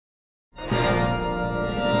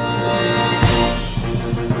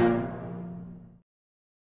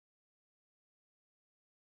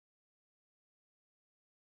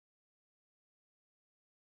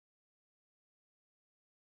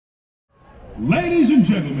Ladies and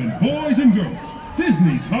gentlemen, boys and girls,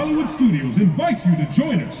 Disney's Hollywood Studios invites you to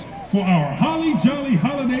join us for our Holly Jolly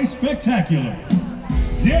Holiday Spectacular.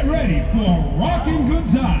 Get ready for a rocking good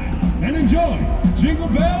time and enjoy Jingle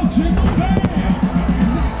Bell, Jingle Bell!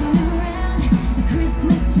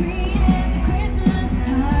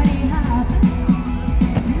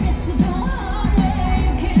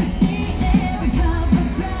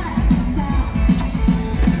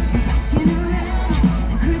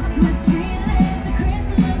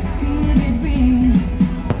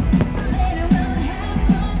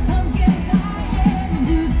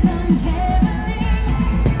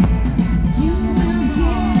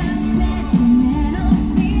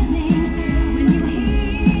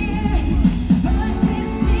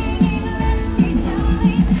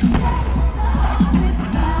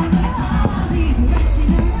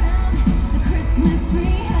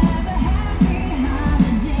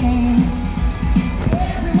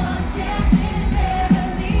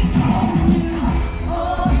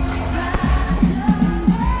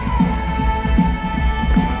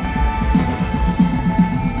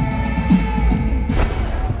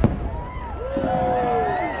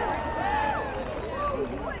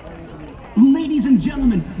 Ladies and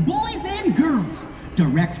gentlemen, boys and girls,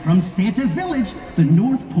 direct from Santa's Village, the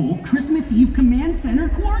North Pole Christmas Eve Command Center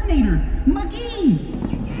Coordinator, McGee.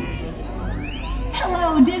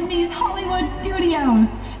 Hello, Disney's Hollywood Studios.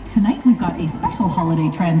 Tonight we've got a special holiday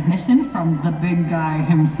transmission from the big guy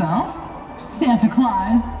himself, Santa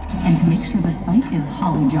Claus. And to make sure the site is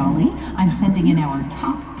holly jolly, I'm sending in our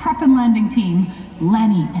top prep and landing team,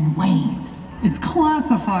 Lenny and Wayne. It's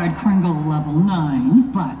classified Kringle level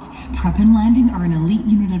 9, but Prep and Landing are an elite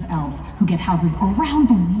unit of elves who get houses around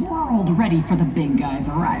the world ready for the big guy's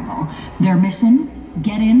arrival. Their mission,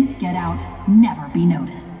 get in, get out, never be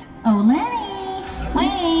noticed. Oh, Lenny!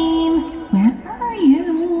 Wayne! Where are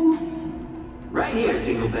you? Right here,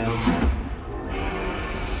 Jingle Bell.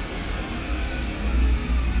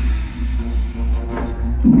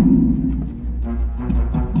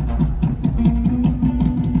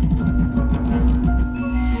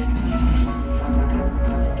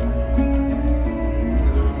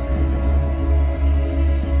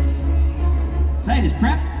 Site is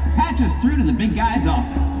prepped. Patch us through to the big guy's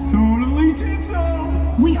office. Totally think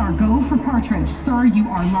so. We are go for Partridge. Sir, you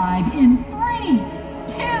are live in 3,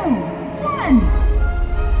 2, 1.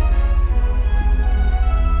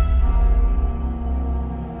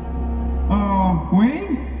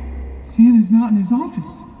 Wayne? Santa's not in his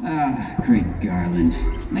office. Ah, great Garland.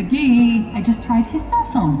 McGee! I just tried his cell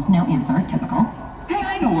phone. No answer. Typical. Hey,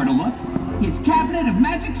 I know where to look. His cabinet of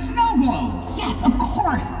magic snow globes. Yes, of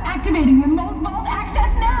course. Activating remote vault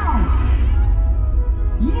access now.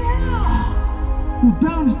 Yeah! We're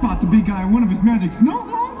bound to spot the big guy in one of his magic snow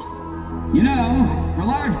globes. You know, for a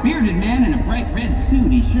large bearded man in a bright red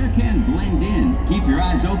suit, he sure can blend in. Keep your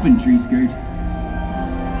eyes open, tree skirt.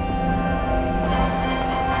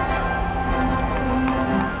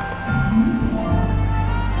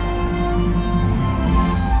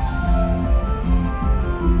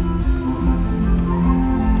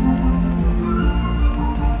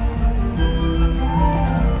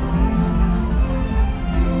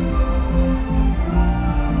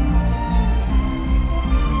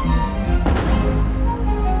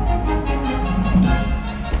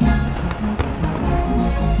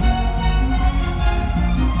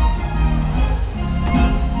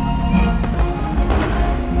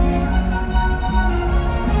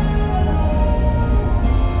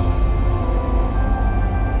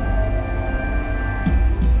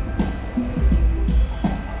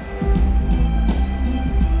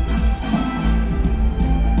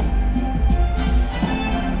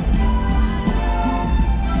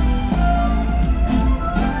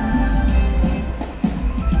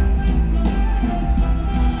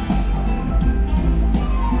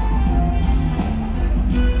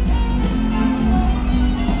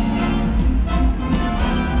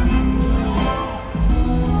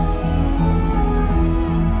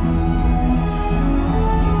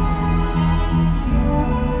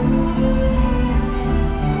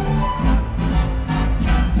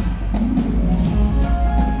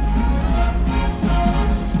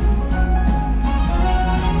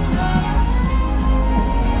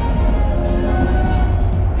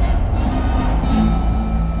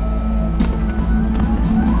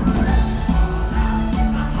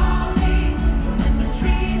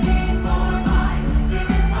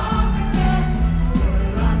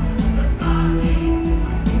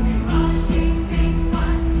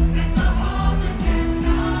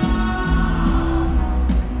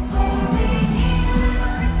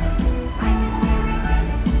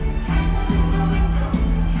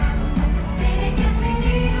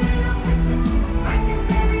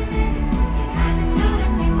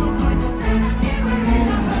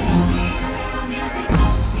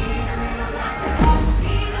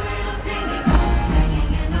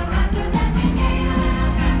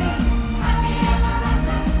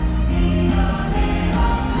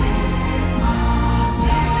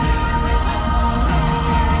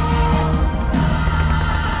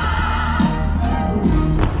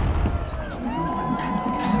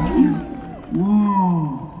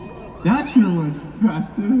 Whoa, that sure was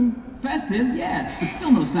festive. Festive, yes, but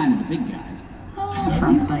still no sign of the big guy. Oh,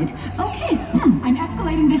 frostbite. Okay, I'm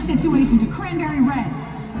escalating this situation to cranberry red.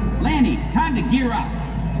 Lanny, time to gear up.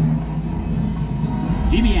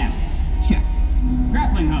 DBM. Check.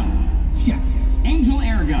 Grappling hook. Check. Angel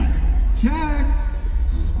air gun. Check.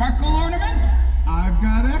 Sparkle ornament? I've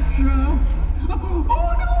got extra.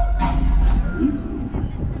 Oh no!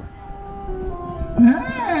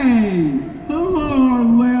 Hey! Hello,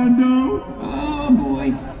 Orlando. Oh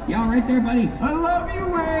boy. You all right there, buddy? I love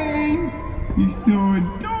you, Wayne. You're so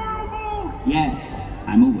adorable. Yes,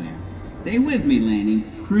 I'm aware. Stay with me, Lanny.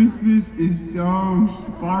 Christmas is so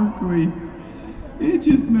sparkly. It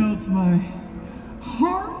just melts my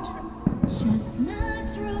heart.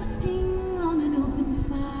 Chestnuts roasting on an open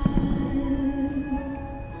fire.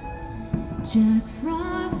 Jack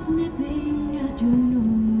Frost nipping at your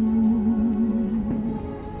nose.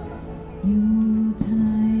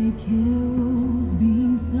 Yuletide carols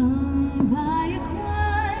being sung by a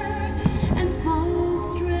choir, and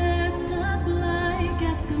folks dressed up like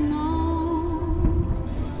Eskimos.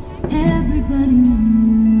 Everybody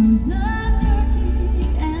knows a turkey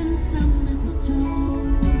and some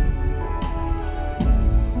mistletoe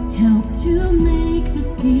help to make the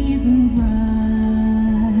season bright.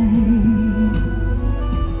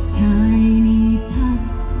 Tiny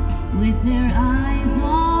tots with their eyes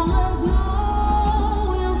all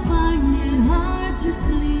aglow will find it hard to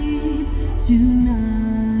sleep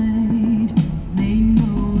tonight. They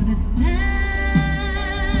know that Santa's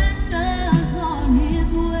on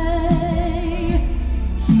his way.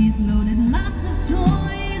 He's loaded lots of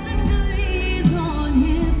toys and goodies on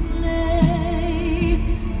his sleigh.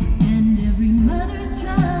 And every mother's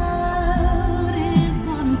child is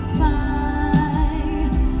gonna spy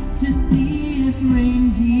to see if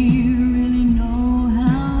reindeer really know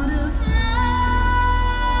how to fly.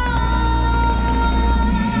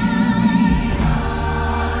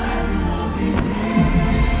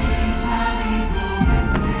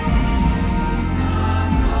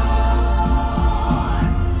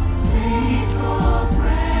 Faithful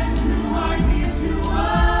friends who are dear to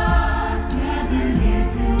us, gather near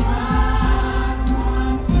to us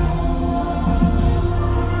once more.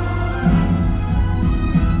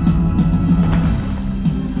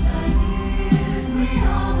 The years we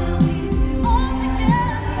all will be all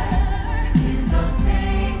together, if the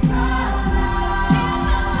fates allow.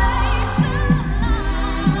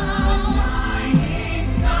 Shining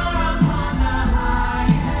star upon the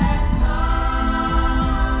highest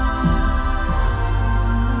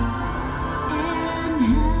and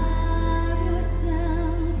have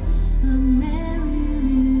yourself a merry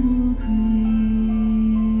little Christmas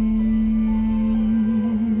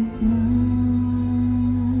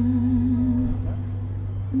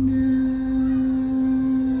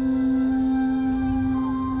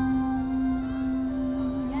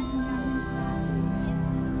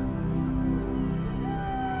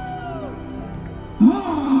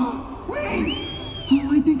Wait! Oh,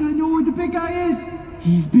 I think I know where the big guy is.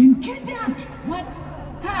 He's been kidnapped. What?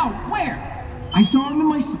 How? Where? I saw him in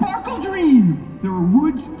my sparkle dream. There were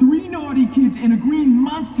woods, 3 naughty kids, and a green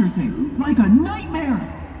monster thing, like a nightmare.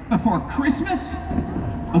 Before Christmas?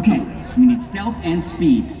 Okay, we need stealth and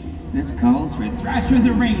speed. This calls for Thrasher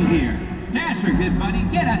the reindeer. Dasher, good buddy,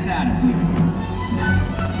 get us out of here.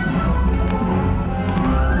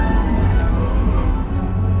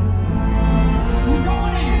 We're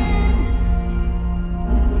going in!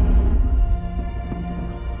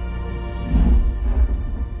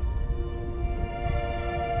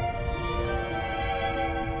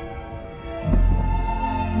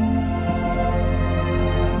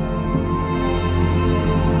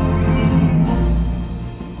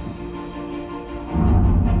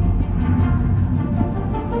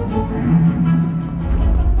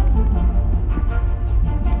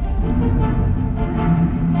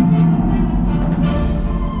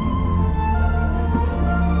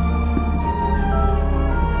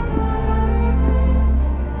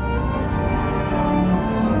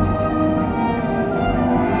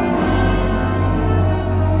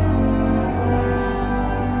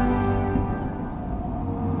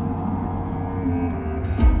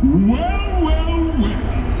 Well, well, well,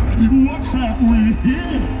 what have we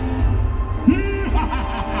here?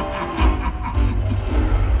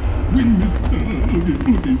 When Mr. Oogie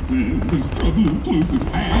Boogie says there's trouble close at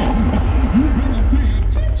hand, you better pay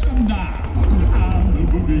attention now, 'cause I'm the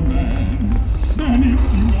boogeyman. And if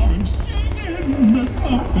you aren't shaking, there's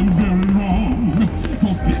something very wrong,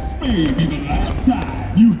 'cause this may be the last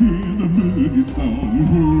time you hear the boogie song.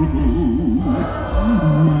 Whoa,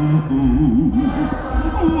 whoa, whoa.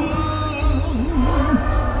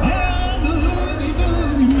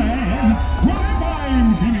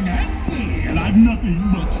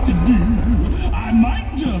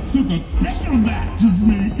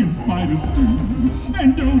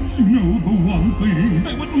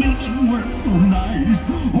 make it work so nice.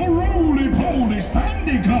 A roly-poly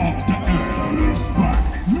sandy cock to earn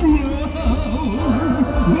sparks. Whoa!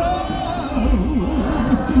 Whoa!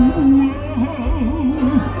 Whoa!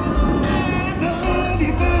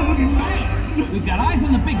 Boogie, boogie, man! We've got eyes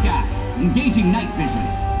on the big guy. Engaging night vision.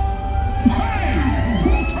 Hey!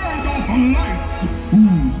 Who turned off the lights?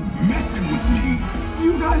 Who's messing with me?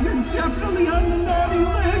 You guys are definitely on the naughty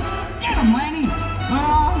list. Get him, Lanny!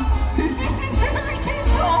 This isn't very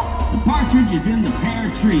tinsel. The partridge is in the pear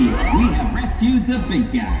tree. We have rescued the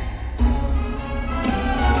big guy.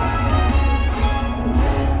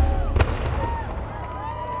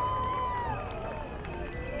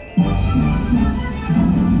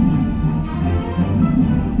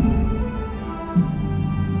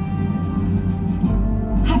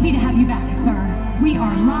 Happy to have you back, sir. We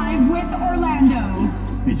are live with Orlando.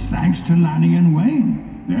 It's thanks to Lanny and Wayne.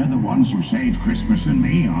 They're the ones who saved Christmas and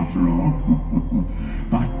me, after all.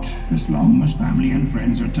 But as long as family and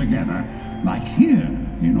friends are together, like here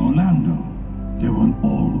in Orlando, there will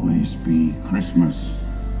always be Christmas.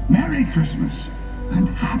 Merry Christmas and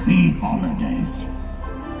happy holidays.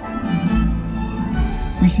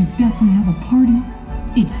 We should definitely have a party.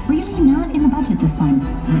 It's really not in the budget this time.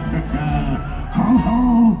 Ho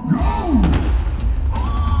ho, go!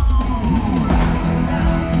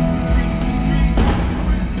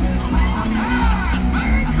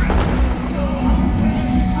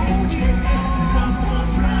 Thank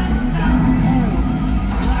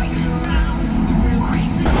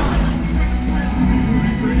you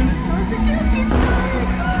for joining us for the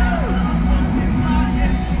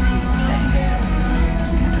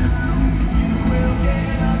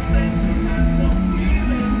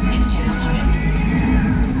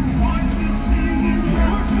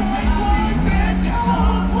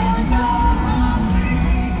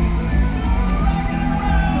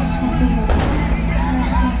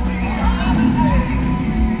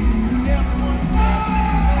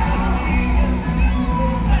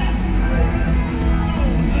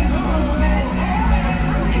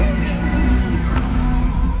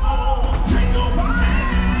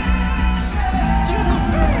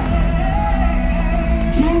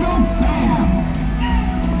Jingle Bell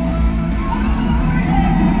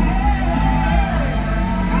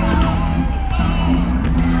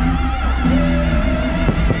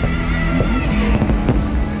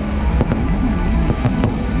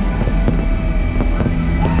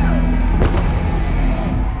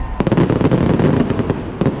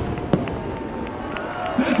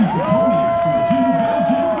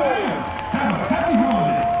Jingle Band. Have a happy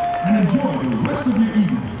holiday and enjoy the rest of your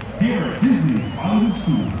evening here at Disney's Hollywood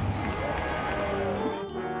Studios.